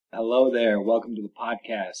Hello there. Welcome to the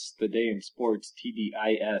podcast, The Day in Sports,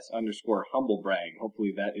 TDIS_humble brag.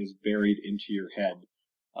 Hopefully that is buried into your head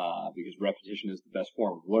because repetition is the best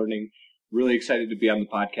form of learning. Really excited to be on the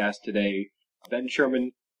podcast today. Ben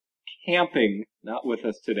Sherman camping, not with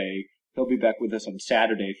us today. He'll be back with us on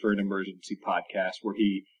Saturday for an emergency podcast where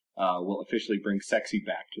he will officially bring sexy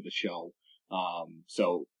back to the show.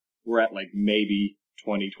 So we're at like maybe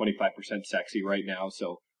 25% sexy right now.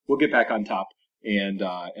 So we'll get back on top and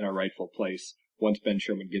in our rightful place once Ben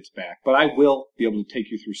Sherman gets back. But I will be able to take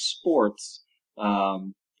you through sports,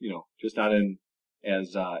 just not in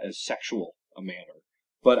as sexual a manner.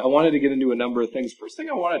 But I wanted to get into a number of things. First thing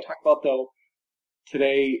I want to talk about, though,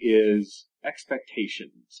 today is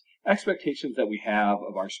expectations. Expectations that we have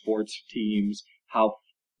of our sports teams, how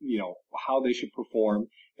they should perform,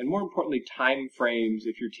 and more importantly, time frames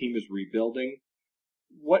if your team is rebuilding.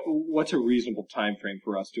 What's a reasonable time frame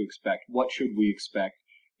for us to expect? What should we expect?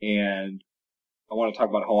 And I want to talk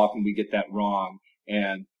about how often we get that wrong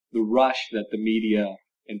and the rush that the media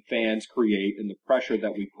and fans create and the pressure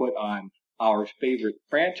that we put on our favorite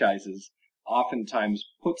franchises oftentimes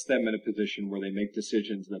puts them in a position where they make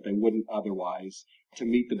decisions that they wouldn't otherwise to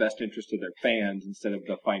meet the best interest of their fans instead of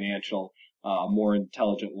the financial, more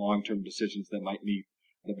intelligent long-term decisions that might meet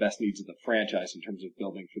the best needs of the franchise in terms of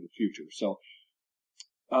building for the future. So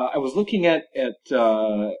I was looking at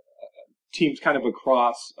teams kind of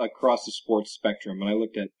across the sports spectrum, and I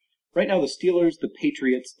looked at right now the Steelers, the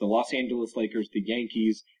Patriots, the Los Angeles Lakers, the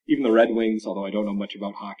Yankees, even the Red Wings, although I don't know much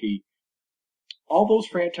about hockey. All those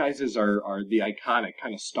franchises are the iconic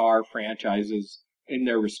kind of star franchises in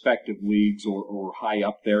their respective leagues or high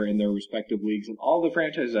up there in their respective leagues. And all the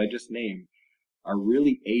franchises I just named are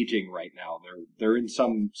really aging right now. They're in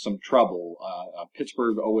some trouble.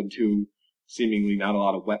 Pittsburgh 0-2. Seemingly not a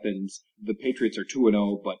lot of weapons. The Patriots are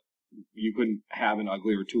 2-0, but you couldn't have an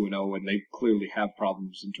uglier 2-0, and they clearly have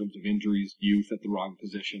problems in terms of injuries, youth at the wrong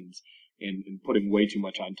positions, and putting way too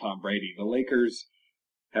much on Tom Brady. The Lakers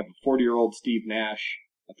have a 40-year-old Steve Nash,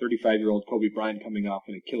 a 35-year-old Kobe Bryant coming off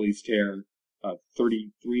an Achilles tear, a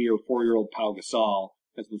 33 or 4-year-old Pau Gasol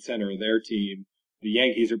as the center of their team. The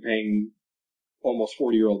Yankees are paying almost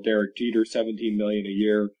 40-year-old Derek Jeter $17 million a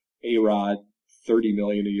year, A-Rod $30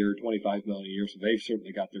 million a year, $25 million a year, so they've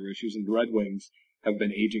certainly got their issues. And the Red Wings have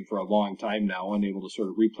been aging for a long time now, unable to sort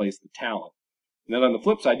of replace the talent. And then on the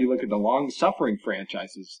flip side, you look at the long-suffering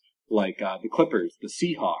franchises like the Clippers, the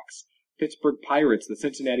Seahawks, Pittsburgh Pirates, the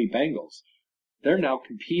Cincinnati Bengals. They're now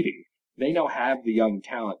competing. They now have the young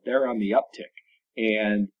talent. They're on the uptick.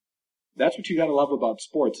 And that's what you got to love about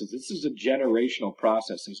sports, is this is a generational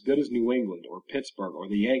process. As good as New England or Pittsburgh or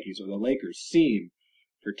the Yankees or the Lakers seem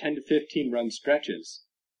for 10 to 15 run stretches,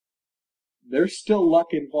 there's still luck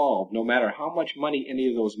involved no matter how much money any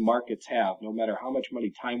of those markets have, no matter how much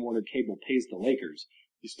money Time Warner Cable pays the Lakers.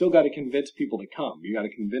 You still got to convince people to come. You got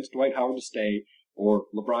to convince Dwight Howard to stay or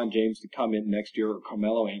LeBron James to come in next year or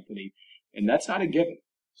Carmelo Anthony, and that's not a given.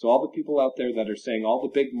 So all the people out there that are saying all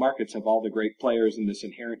the big markets have all the great players and this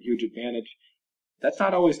inherent huge advantage, that's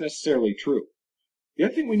not always necessarily true. The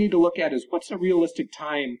other thing we need to look at is what's a realistic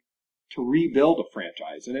time to rebuild a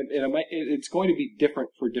franchise, and it's going to be different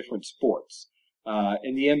for different sports.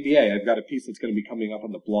 In the NBA, I've got a piece that's going to be coming up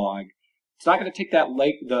on the blog. It's not going to take the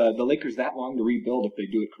Lakers that long to rebuild if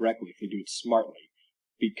they do it correctly, if they do it smartly,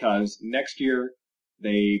 because next year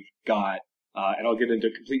they've got, and I'll get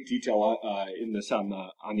into complete detail in this on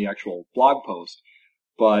the actual blog post,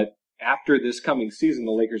 but after this coming season,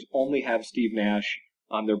 the Lakers only have Steve Nash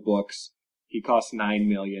on their books. He costs $9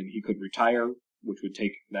 million. He could retire, which would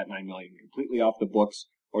take that $9 million completely off the books,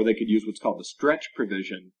 or they could use what's called the stretch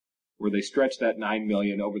provision, where they stretch that $9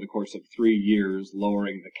 million over the course of 3 years,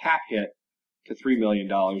 lowering the cap hit to $3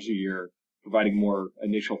 million a year, providing more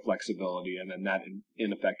initial flexibility, and then that,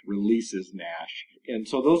 in effect, releases Nash. And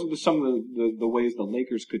so those are some of the ways the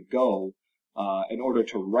Lakers could go in order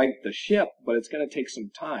to right the ship, but it's going to take some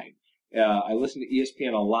time. I listen to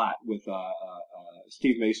ESPN a lot with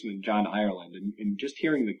Steve Mason and John Ireland, and just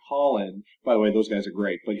hearing the call-in, by the way, those guys are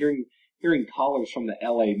great, but hearing callers from the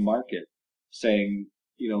LA market saying,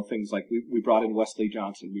 things like, we brought in Wesley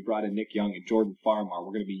Johnson, we brought in Nick Young and Jordan Farmar,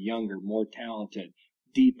 we're going to be younger, more talented,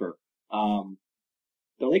 deeper. The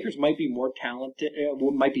Lakers might be more talented,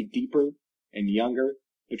 might be deeper and younger,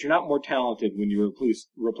 but you're not more talented when you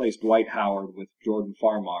replace Dwight Howard with Jordan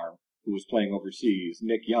Farmar, who was playing overseas,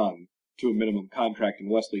 Nick Young to a minimum contract, and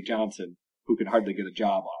Wesley Johnson, who could hardly get a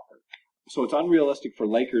job offer. So it's unrealistic for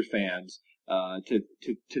Lakers fans to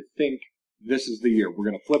think this is the year. We're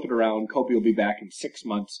going to flip it around. Kobe will be back in 6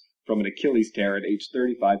 months from an Achilles tear at age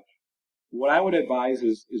 35. What I would advise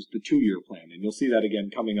is the 2-year plan, and you'll see that again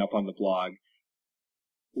coming up on the blog.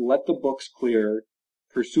 Let the books clear.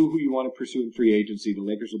 Pursue who you want to pursue in free agency. The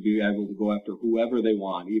Lakers will be able to go after whoever they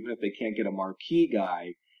want. Even if they can't get a marquee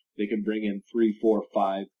guy, they can bring in 3, 4,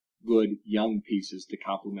 5 good young pieces to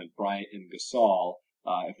complement Bryant and Gasol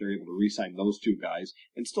if they're able to re-sign those two guys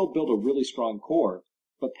and still build a really strong core.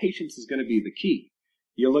 But patience is going to be the key.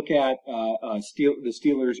 You look at the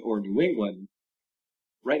Steelers or New England.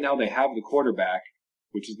 Right now they have the quarterback,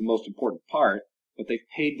 which is the most important part. But they've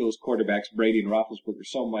paid those quarterbacks, Brady and Roethlisberger,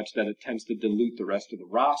 so much that it tends to dilute the rest of the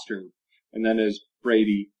roster. And then as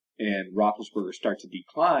Brady and Roethlisberger start to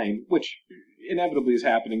decline, which inevitably is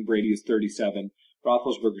happening, Brady is 37,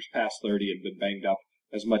 Roethlisberger's past 30 and been banged up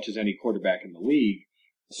as much as any quarterback in the league.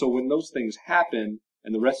 So when those things happen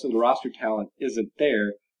and the rest of the roster talent isn't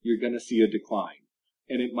there, you're going to see a decline.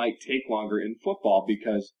 And it might take longer in football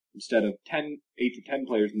because instead of 8 to 10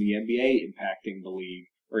 players in the NBA impacting the league,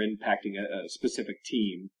 or impacting a specific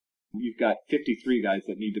team, you've got 53 guys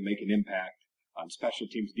that need to make an impact on special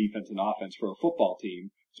teams, defense, and offense for a football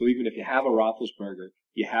team. So even if you have a Roethlisberger,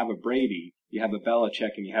 you have a Brady, you have a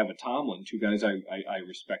Belichick, and you have a Tomlin, two guys I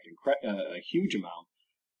respect a huge amount.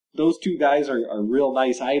 Those two guys are real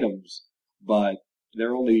nice items, but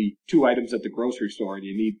they're only 2 items at the grocery store, and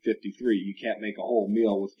you need 53. You can't make a whole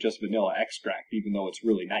meal with just vanilla extract, even though it's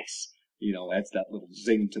really nice. Adds that little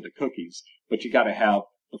zing to the cookies. But you got to have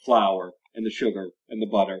the flour and the sugar and the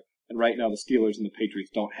butter. And right now the Steelers and the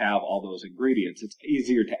Patriots don't have all those ingredients. It's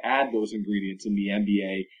easier to add those ingredients in the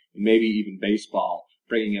NBA and maybe even baseball,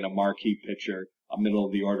 bringing in a marquee pitcher, a middle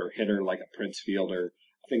of the order hitter like a Prince Fielder,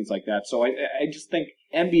 things like that. So I just think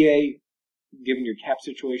NBA, given your cap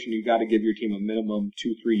situation, you got to give your team a minimum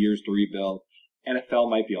 2-3 years to rebuild. NFL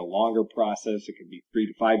might be a longer process. It could be 3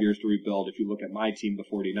 to 5 years to rebuild. If you look at my team, the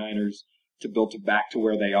 49ers, to build back to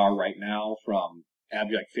where they are right now from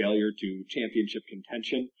abject failure to championship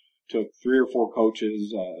contention, took 3 or 4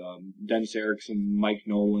 coaches, Dennis Erickson, Mike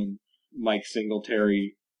Nolan, Mike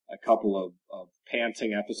Singletary, a couple of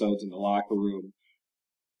pantsing episodes in the locker room,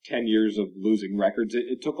 10 years of losing records.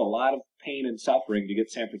 It took a lot of pain and suffering to get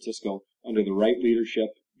San Francisco under the right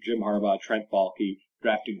leadership, Jim Harbaugh, Trent Baalke,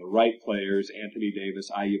 drafting the right players, Anthony Davis,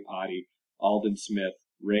 Ayupati, Alden Smith,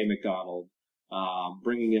 Ray McDonald,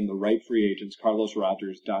 bringing in the right free agents, Carlos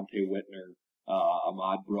Rogers, Dante Whitner,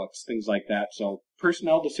 Ahmad Brooks, things like that. So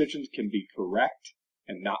personnel decisions can be correct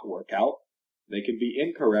and not work out. They can be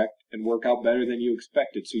incorrect and work out better than you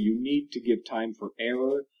expected. So you need to give time for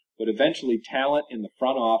error, but eventually talent in the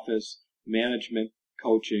front office, management,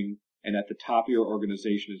 coaching, and at the top of your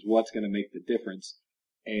organization is what's going to make the difference.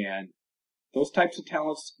 And those types of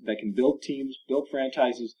talents that can build teams, build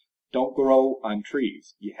franchises, don't grow on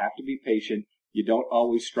trees. You have to be patient. You don't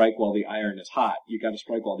always strike while the iron is hot. You got to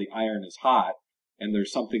strike while the iron is hot, and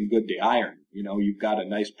there's something good to iron. You've got a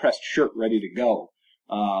nice pressed shirt ready to go,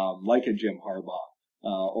 like a Jim Harbaugh,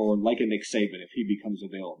 or like a Nick Saban if he becomes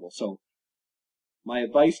available. So my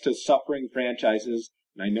advice to suffering franchises,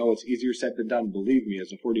 and I know it's easier said than done, believe me,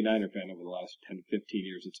 as a 49er fan over the last 10 to 15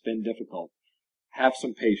 years, it's been difficult. Have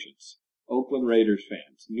some patience. Oakland Raiders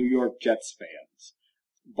fans, New York Jets fans,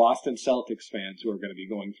 Boston Celtics fans who are going to be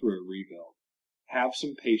going through a rebuild. Have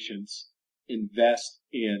some patience, invest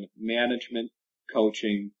in management,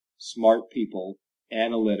 coaching, smart people,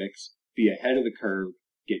 analytics, be ahead of the curve,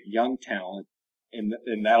 get young talent, and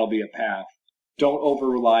that'll be a path. Don't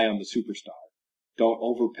over-rely on the superstar. Don't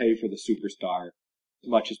overpay for the superstar as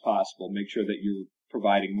much as possible. Make sure that you're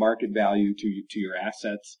providing market value to your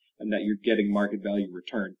assets and that you're getting market value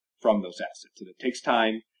return from those assets. And it takes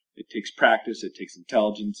time, it takes practice, it takes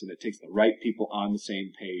intelligence, and it takes the right people on the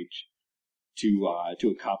same page to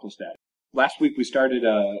accomplish that. Last week we started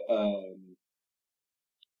a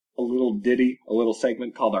little ditty, a little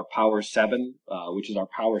segment called our Power 7, which is our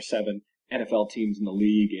Power 7 NFL teams in the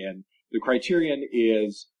league. And the criterion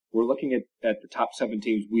is we're looking at the top 7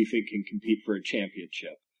 teams we think can compete for a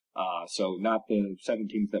championship. So not the 7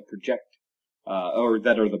 teams that project or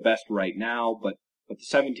that are the best right now, but the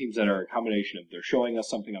 7 teams that are a combination of they're showing us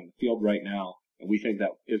something on the field right now, and we think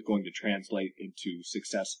that is going to translate into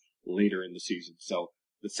success later in the season. So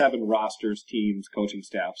the 7 rosters, teams, coaching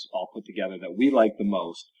staffs all put together that we like the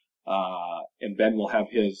most. And Ben will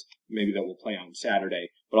have his, maybe that will play on Saturday.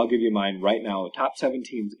 But I'll give you mine right now. The top 7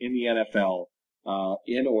 teams in the NFL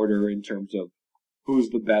in order in terms of who's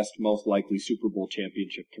the best, most likely Super Bowl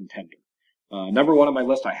championship contender. Number 1 on my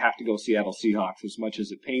list, I have to go Seattle Seahawks. As much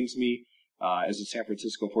as it pains me as a San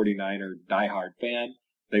Francisco 49er diehard fan,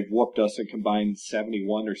 they've whooped us a combined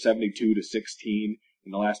 71 or 72 to 16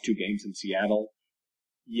 in the last 2 games in Seattle.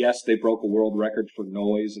 Yes, they broke a world record for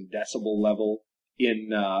noise and decibel level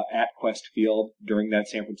at Quest Field during that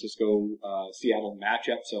San Francisco Seattle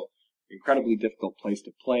matchup. So incredibly difficult place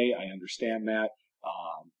to play. I understand that.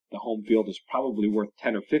 The home field is probably worth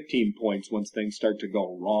 10 or 15 points once things start to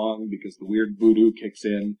go wrong because the weird voodoo kicks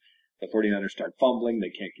in. The 49ers start fumbling. They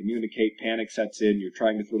can't communicate. Panic sets in. You're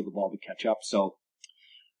trying to throw the ball to catch up. So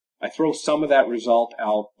I throw some of that result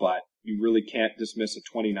out, but you really can't dismiss a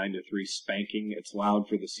 29-3 spanking. It's loud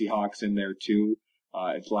for the Seahawks in there too.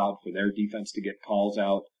 It's loud for their defense to get calls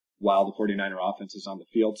out while the 49er offense is on the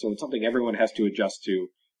field. So it's something everyone has to adjust to.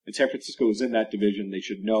 And San Francisco is in that division. They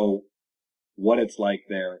should know what it's like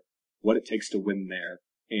there, what it takes to win there.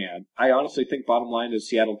 And I honestly think bottom line is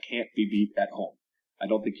Seattle can't be beat at home. I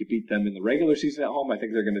don't think you beat them in the regular season at home. I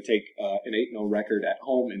think they're going to take an 8-0 record at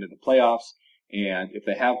home into the playoffs. And if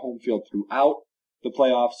they have home field throughout the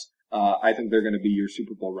playoffs, I think they're going to be your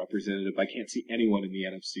Super Bowl representative. I can't see anyone in the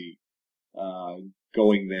NFC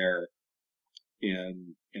going there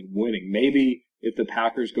and winning. Maybe if the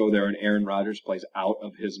Packers go there and Aaron Rodgers plays out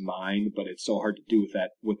of his mind, but it's so hard to do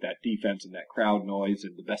with that defense and that crowd noise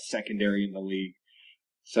and the best secondary in the league.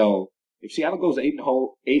 So if Seattle goes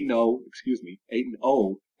 8-0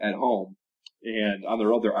 at home, and on the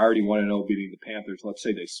road they're already 1-0 beating the Panthers. Let's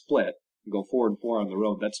say they split and go 4-4 on the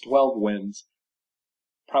road. That's 12 wins,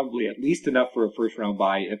 probably at least enough for a first round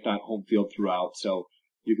bye, if not home field throughout. So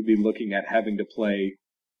you could be looking at having to play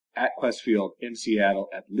at Quest Field in Seattle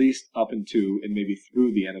at least up into and maybe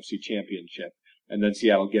through the NFC Championship, and then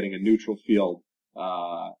Seattle getting a neutral field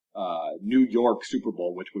New York Super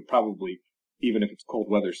Bowl, which would probably, even if it's cold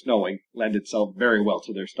weather snowing, lend itself very well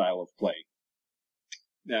to their style of play.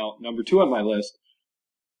 Now, number 2 on my list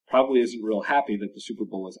probably isn't real happy that the Super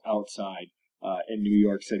Bowl is outside in New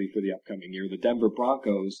York City for the upcoming year. The Denver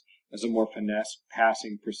Broncos, as a more finesse,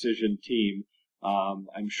 passing, precision team,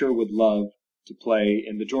 I'm sure would love to play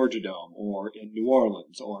in the Georgia Dome or in New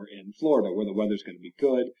Orleans or in Florida where the weather's going to be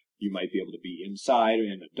good. You might be able to be inside or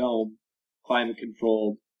in a dome, climate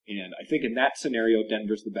controlled. And I think in that scenario,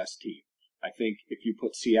 Denver's the best team. I think if you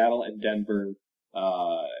put Seattle and Denver,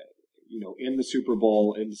 in the Super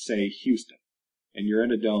Bowl in, say, Houston, and you're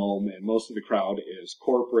in a dome and most of the crowd is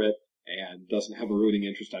corporate and doesn't have a rooting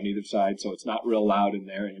interest on either side, so it's not real loud in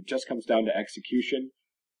there, and it just comes down to execution.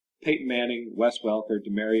 Peyton Manning, Wes Welker,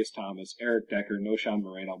 Demaryius Thomas, Eric Decker, Noshan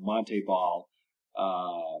Moreno, Monte Ball,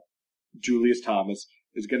 Julius Thomas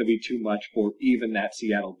is going to be too much for even that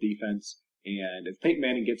Seattle defense. And if Peyton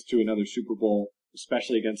Manning gets to another Super Bowl,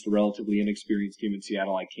 especially against a relatively inexperienced team in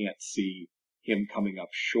Seattle, I can't see him coming up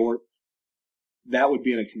short. That would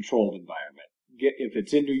be in a controlled environment. If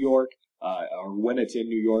it's in New York, or when it's in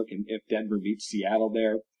New York, and if Denver meets Seattle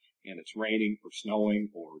there, and it's raining or snowing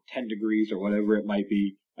or 10 degrees or whatever it might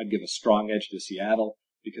be, I'd give a strong edge to Seattle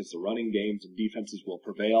because the running games and defenses will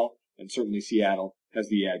prevail, and certainly Seattle has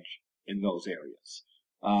the edge in those areas.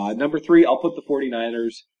 Number 3, I'll put the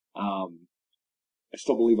 49ers. I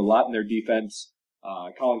still believe a lot in their defense.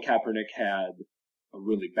 Colin Kaepernick had a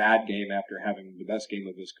really bad game after having the best game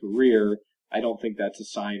of his career. I don't think that's a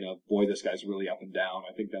sign of, boy, this guy's really up and down.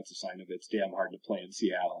 I think that's a sign of it's damn hard to play in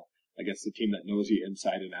Seattle against a team that knows you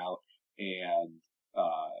inside and out. And,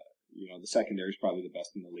 the secondary is probably the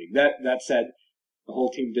best in the league. That said, the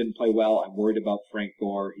whole team didn't play well. I'm worried about Frank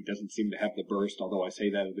Gore. He doesn't seem to have the burst, although I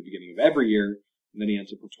say that at the beginning of every year, and then he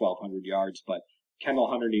ends up with 1,200 yards. But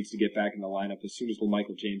Kendall Hunter needs to get back in the lineup as soon as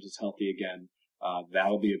Michael James is healthy again.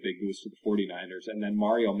 That'll be a big boost for the 49ers. And then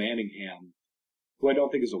Mario Manningham, who I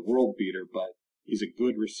don't think is a world beater, but he's a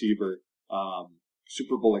good receiver.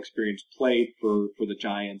 Super Bowl experience, played for the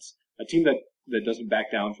Giants, a team that doesn't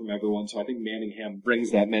back down from everyone. So I think Manningham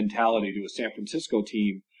brings that mentality to a San Francisco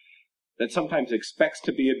team that sometimes expects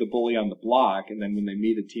to be the bully on the block, and then when they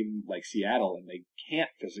meet a team like Seattle and they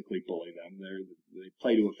can't physically bully them, they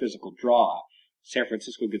play to a physical draw, San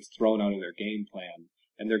Francisco gets thrown out of their game plan,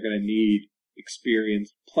 and they're going to need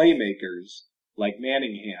experienced playmakers like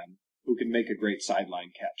Manningham who can make a great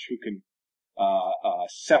sideline catch, who can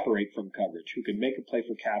separate from coverage, who can make a play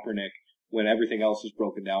for Kaepernick when everything else is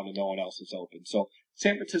broken down and no one else is open. So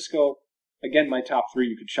San Francisco, again, my top 3,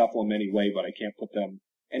 you could shuffle them any way, but I can't put them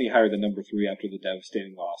any higher than number 3 after the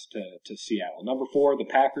devastating loss to Seattle. Number 4, the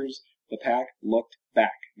Packers. The Pack looked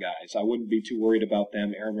back, guys. I wouldn't be too worried about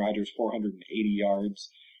them. Aaron Rodgers, 480 yards,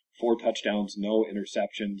 4 touchdowns, no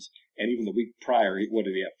interceptions. And even the week prior, what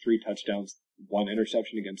did he have? 3 touchdowns, 1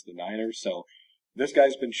 interception against the Niners. So this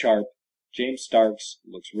guy's been sharp. James Starks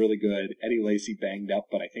looks really good. Eddie Lacy banged up,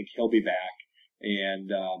 but I think he'll be back. And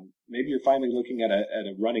maybe you're finally looking at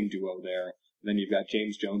a running duo there. And then you've got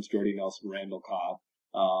James Jones, Jordy Nelson, Randall Cobb,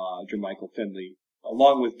 Jermichael Finley,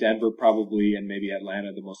 along with Denver probably, and maybe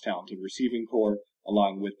Atlanta, the most talented receiving core,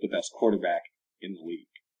 along with the best quarterback in the league.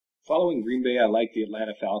 Following Green Bay, I like the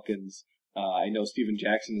Atlanta Falcons. I know Steven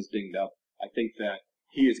Jackson is dinged up. I think that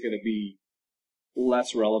he is going to be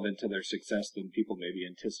less relevant to their success than people maybe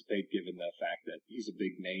anticipate, given the fact that he's a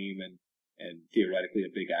big name and theoretically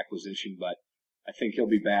a big acquisition. But I think he'll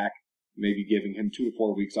be back. Maybe giving him 2 to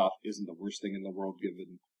 4 weeks off isn't the worst thing in the world,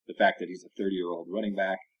 given the fact that he's a 30-year-old running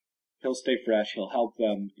back. He'll stay fresh. He'll help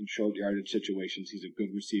them in short yardage situations. He's a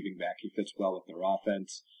good receiving back. He fits well with their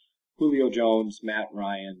offense. Julio Jones, Matt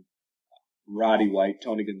Ryan, Roddy White,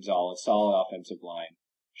 Tony Gonzalez, solid offensive line.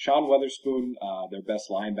 Sean Weatherspoon, their best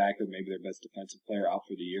linebacker, maybe their best defensive player out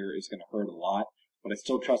for the year, is going to hurt a lot. But I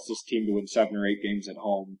still trust this team to win 7 or 8 games at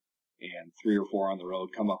home and 3 or 4 on the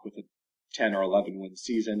road, come up with a 10 or 11 win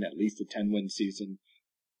season, at least a 10-win season.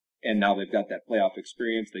 And now they've got that playoff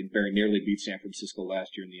experience. They very nearly beat San Francisco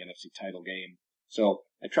last year in the NFC title game. So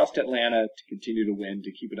I trust Atlanta to continue to win,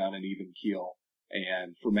 to keep it on an even keel,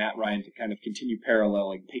 and for Matt Ryan to kind of continue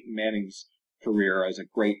paralleling Peyton Manning's career as a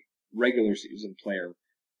great regular season player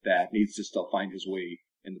that needs to still find his way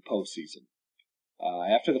in the postseason.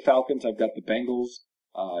 After the Falcons, I've got the Bengals.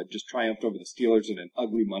 Just triumphed over the Steelers in an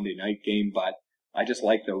ugly Monday night game, but I just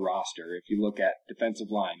like their roster. If you look at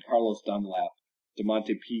defensive line, Carlos Dunlap,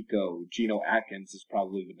 DeMonte Pico, Geno Atkins is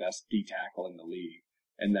probably the best D tackle in the league.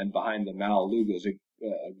 And then behind them, Mal Lugo's a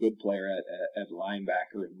good player at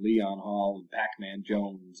linebacker, and Leon Hall and Pac-Man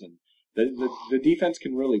Jones. And the defense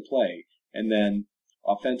can really play. And then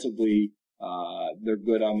offensively, they're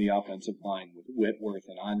good on the offensive line with Whitworth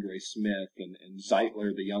and Andre Smith and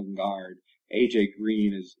Zeitler, the young guard. A.J.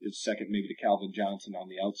 Green is second maybe to Calvin Johnson on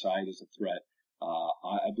the outside as a threat.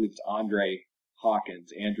 I believe it's Andrew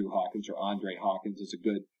Hawkins or Andre Hawkins is a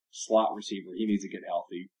good slot receiver. He needs to get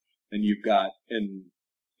healthy. Then you've got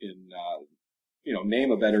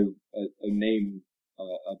name a better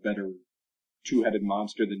two-headed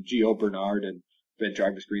monster than Gio Bernard and Ben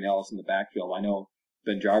Jarvis Green Ellis in the backfield. I know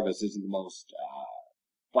Ben Jarvis isn't the most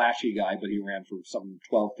flashy guy, but he ran for some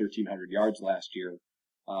 1,300 yards last year.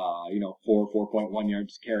 4.1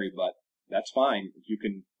 yards to carry, but that's fine. If you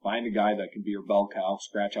can find a guy that can be your bell cow,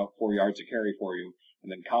 scratch out 4 yards to carry for you, and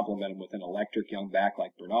then complement him with an electric young back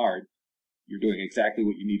like Bernard, you're doing exactly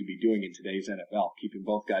what you need to be doing in today's NFL, keeping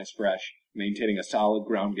both guys fresh, maintaining a solid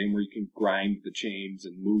ground game where you can grind the chains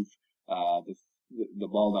and move the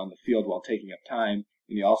ball down the field while taking up time.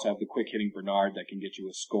 And you also have the quick-hitting Bernard that can get you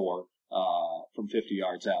a score from 50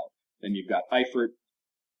 yards out. Then you've got Eifert,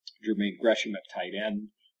 Jermaine Gresham at tight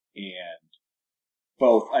end, and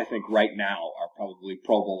both, I think, right now are probably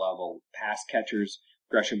Pro Bowl level pass catchers.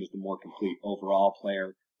 Gresham is the more complete overall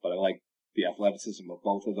player, but I like the athleticism of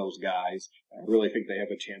both of those guys. I really think they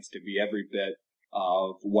have a chance to be every bit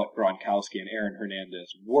of what Gronkowski and Aaron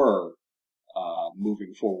Hernandez were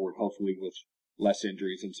moving forward, hopefully with less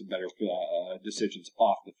injuries and some better decisions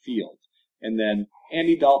off the field. And then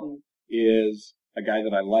Andy Dalton is a guy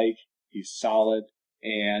that I like. He's solid.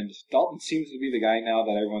 And Dalton seems to be the guy now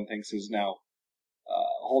that everyone thinks is now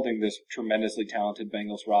holding this tremendously talented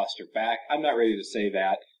Bengals roster back. I'm not ready to say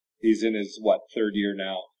that. He's in his, third year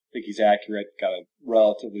now. I think he's accurate, got a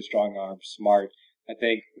relatively strong arm, smart. I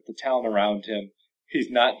think with the talent around him, he's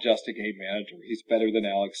not just a game manager. He's better than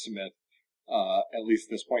Alex Smith, at least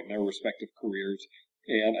at this point in their respective careers.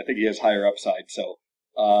 And I think he has higher upside. So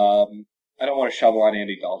I don't want to shovel on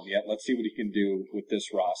Andy Dalton yet. Let's see what he can do with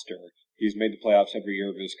this roster. He's made the playoffs every year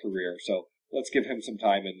of his career. So let's give him some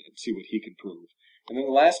time and see what he can prove. And then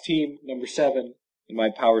the last team, number 7, in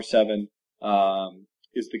my Power 7,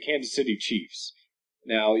 is the Kansas City Chiefs.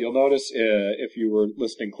 Now, you'll notice if you were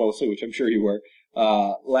listening closely, which I'm sure you were,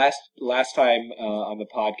 last time on the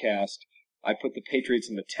podcast, I put the Patriots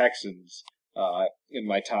and the Texans in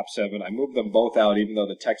my top 7. I moved them both out, even though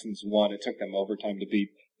the Texans won. It took them overtime to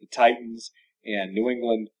beat the Titans, and New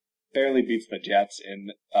England barely beats the Jets.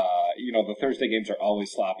 And the Thursday games are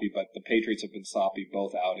always sloppy, but the Patriots have been sloppy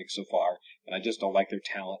both outings so far, and I just don't like their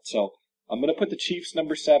talent. So I'm going to put the Chiefs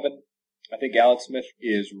number 7. I think Alex Smith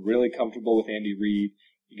is really comfortable with Andy Reid.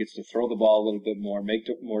 He gets to throw the ball a little bit more, make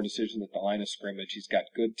more decisions at the line of scrimmage. He's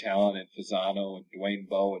got good talent in Fasano and Dwayne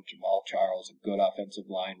Bowe and Jamal Charles, a good offensive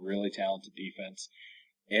line, really talented defense,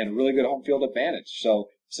 and a really good home field advantage. So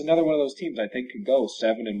it's another one of those teams I think could go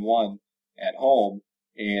 7-1 at home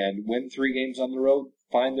and win 3 games on the road,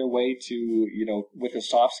 find their way to, with a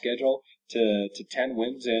soft schedule, to 10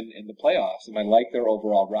 wins in the playoffs. And I like their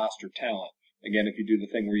overall roster talent. Again, if you do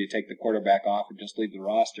the thing where you take the quarterback off and just leave the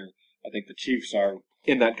roster, I think the Chiefs are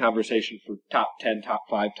in that conversation for top 10, top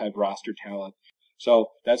 5 type roster talent.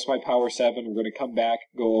 So that's my Power 7. We're going to come back,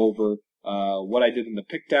 go over what I did in the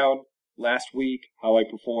pick down last week, how I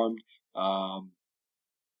performed.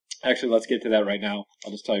 Actually, let's get to that right now.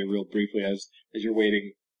 I'll just tell you real briefly as you're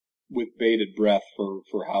waiting with bated breath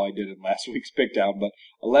for how I did in last week's pick down. But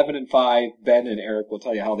 11-5, Ben and Eric will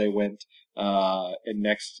tell you how they went in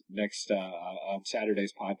next on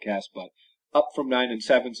Saturday's podcast. But up from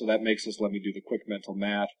 9-7, so that makes us, let me do the quick mental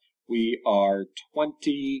math. We are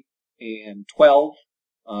 20-12. Is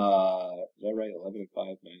that right? 11-5,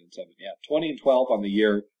 9-7. Yeah, 20-12 on the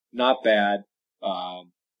year. Not bad.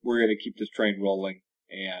 We're going to keep this train rolling,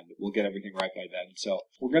 and we'll get everything right by then. So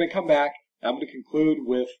we're going to come back. I'm going to conclude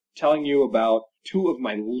with telling you about two of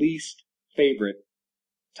my least favorite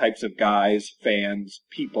types of guys, fans,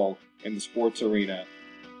 people in the sports arena.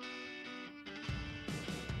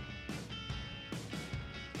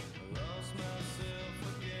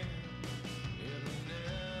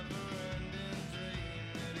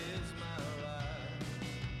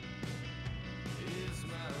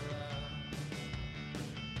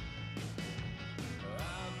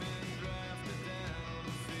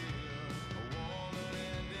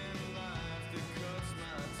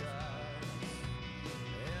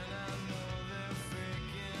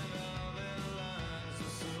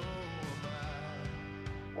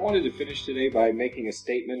 I wanted to finish today by making a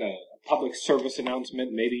statement, a public service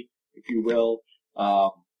announcement, maybe, if you will,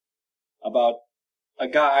 about a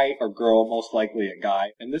guy or girl, most likely a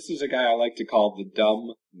guy. And this is a guy I like to call the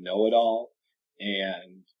dumb know-it-all.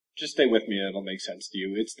 And just stay with me and it'll make sense to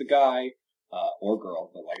you. It's the guy, or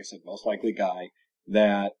girl, but like I said, most likely guy,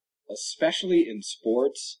 that, especially in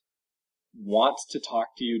sports, wants to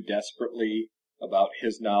talk to you desperately about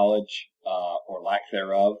his knowledge, or lack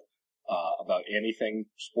thereof, about anything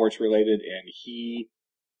sports related, and he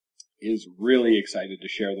is really excited to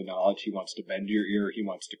share the knowledge. He wants to bend your ear. He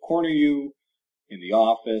wants to corner you in the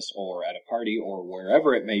office or at a party or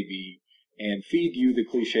wherever it may be and feed you the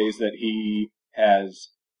cliches that he has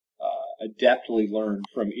adeptly learned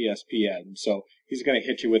from ESPN. So he's going to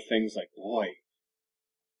hit you with things like, boy,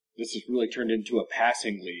 this has really turned into a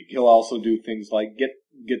passing league. He'll also do things like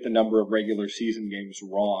get the number of regular season games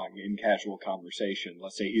wrong in casual conversation.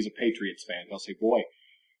 Let's say he's a Patriots fan. He'll say, boy,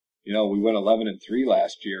 we went 11-3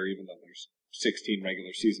 last year, even though there's 16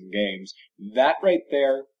 regular season games. That right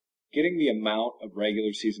there, getting the amount of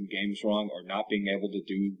regular season games wrong or not being able to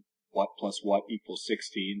do what plus what equals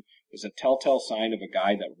 16 is a telltale sign of a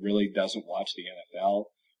guy that really doesn't watch the NFL.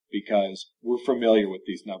 Because we're familiar with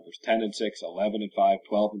these numbers: 10-6, 11-5,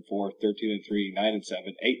 12-4, 13-3, 9-7,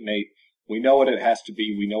 8-8. We know what it has to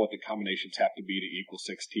be. We know what the combinations have to be to equal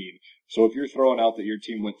 16. So if you're throwing out that your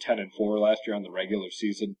team went 10-4 last year on the regular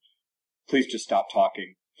season, please just stop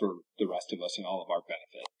talking for the rest of us and all of our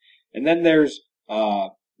benefit. And then there's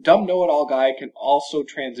dumb know-it-all guy can also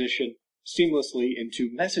transition seamlessly into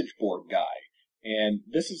message board guy. And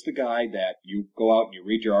this is the guy that you go out and you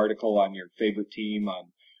read your article on your favorite team,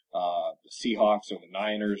 on the Seahawks or the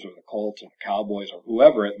Niners or the Colts or the Cowboys or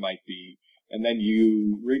whoever it might be, and then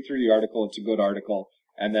you read through the article. It's a good article,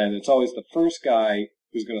 and then it's always the first guy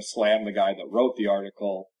who's going to slam the guy that wrote the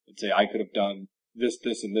article and say, I could have done this,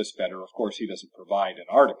 this, and this better. Of course, he doesn't provide an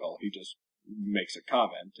article. He just makes a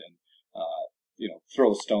comment and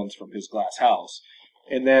throws stones from his glass house.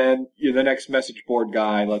 And then the next message board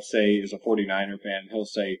guy, let's say, is a 49er fan. He'll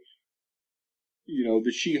say,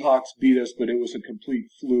 the Seahawks beat us, but it was a complete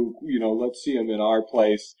fluke. Let's see them in our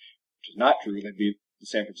place, which is not true. They beat the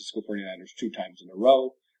San Francisco 49ers 2 times in a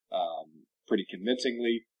row, pretty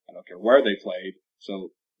convincingly. I don't care where they played. So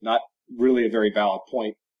not really a very valid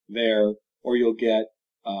point there. Or you'll get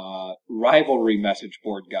rivalry message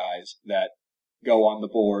board guys that go on the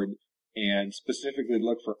board and specifically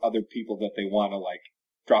look for other people that they want to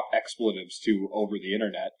drop expletives to over the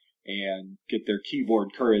internet and get their keyboard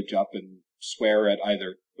courage up and swear at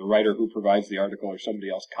either the writer who provides the article or somebody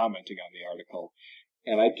else commenting on the article.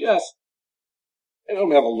 And I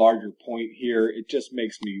don't have a larger point here. It just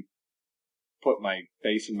makes me put my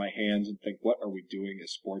face in my hands and think, what are we doing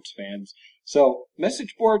as sports fans? So,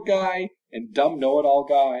 message board guy and dumb know-it-all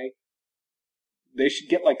guy, they should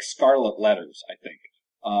get scarlet letters, I think.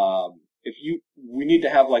 We need to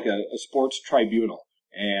have a sports tribunal.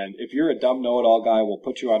 And if you're a dumb know-it-all guy, we'll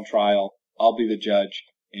put you on trial. I'll be the judge.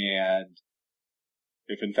 And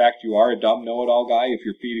if in fact you are a dumb know-it-all guy, if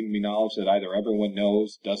you're feeding me knowledge that either everyone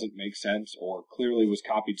knows, doesn't make sense, or clearly was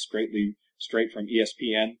copied straight from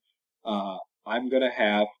ESPN, I'm going to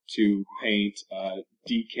have to paint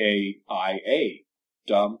DKIA,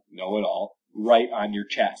 dumb know-it-all, right on your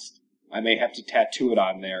chest. I may have to tattoo it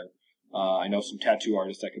on there. I know some tattoo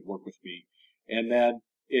artists that could work with me. And then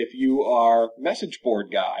if you are message board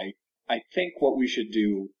guy, I think what we should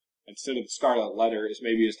do, instead of the scarlet letter is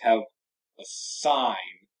maybe just have a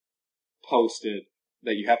sign posted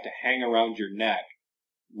that you have to hang around your neck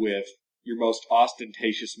with your most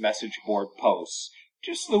ostentatious message board posts,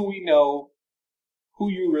 just so we know who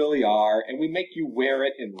you really are and we make you wear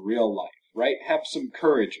it in real life, right? Have some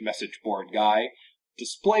courage, message board guy.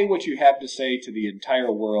 Display what you have to say to the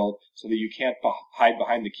entire world so that you can't hide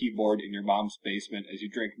behind the keyboard in your mom's basement as you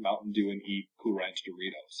drink Mountain Dew and eat Cool Ranch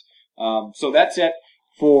Doritos. So that's it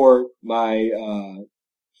for my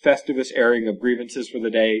Festivus airing of grievances for the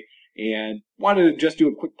day. And wanted to just do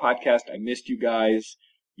a quick podcast. I missed you guys.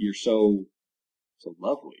 You're so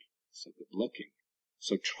lovely, so good looking,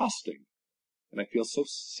 so trusting, and I feel so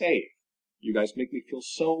safe. You guys make me feel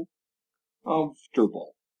so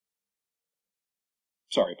comfortable.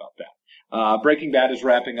 Sorry about that. Breaking Bad is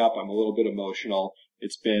wrapping up. I'm a little bit emotional.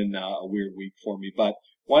 It's been a weird week for me, but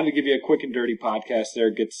wanted to give you a quick and dirty podcast there.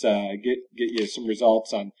 Get you some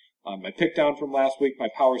results on my pick down from last week, my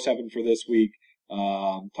Power 7 for this week.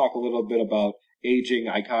 Talk a little bit about aging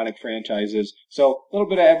iconic franchises. So a little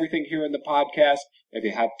bit of everything here in the podcast. If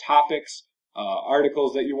you have topics,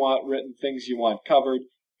 articles that you want written, things you want covered,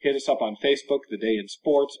 hit us up on Facebook, The Day in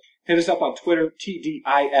Sports. Hit us up on Twitter,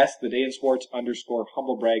 TDIS, The Day in Sports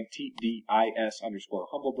 _humblebrag, TDIS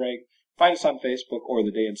 _humblebrag. Find us on Facebook or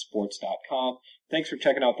thedayinsports.com. Thanks for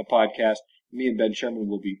checking out the podcast. Me and Ben Sherman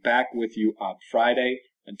will be back with you on Friday.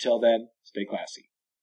 Until then, stay classy.